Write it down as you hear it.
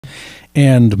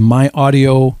And my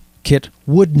audio kit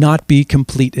would not be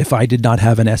complete if I did not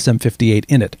have an SM58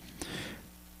 in it.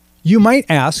 You might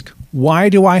ask, why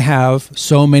do I have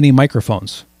so many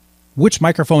microphones? Which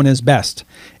microphone is best?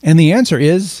 And the answer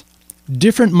is,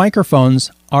 different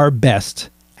microphones are best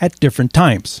at different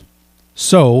times.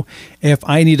 So if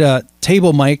I need a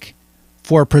table mic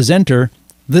for a presenter,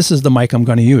 this is the mic I'm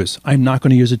going to use. I'm not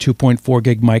going to use a 2.4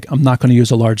 gig mic. I'm not going to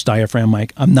use a large diaphragm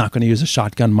mic. I'm not going to use a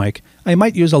shotgun mic. I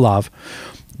might use a lav,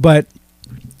 but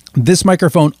this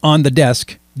microphone on the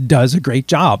desk does a great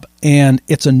job, and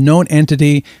it's a known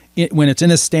entity. When it's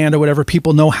in a stand or whatever,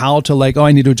 people know how to, like, oh,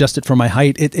 I need to adjust it for my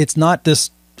height. It's not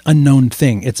this unknown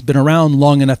thing. It's been around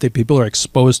long enough that people are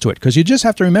exposed to it, because you just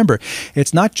have to remember,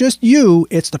 it's not just you,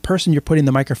 it's the person you're putting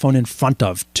the microphone in front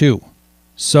of too.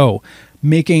 So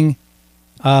making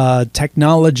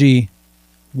technology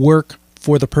work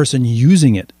for the person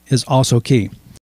using it is also key.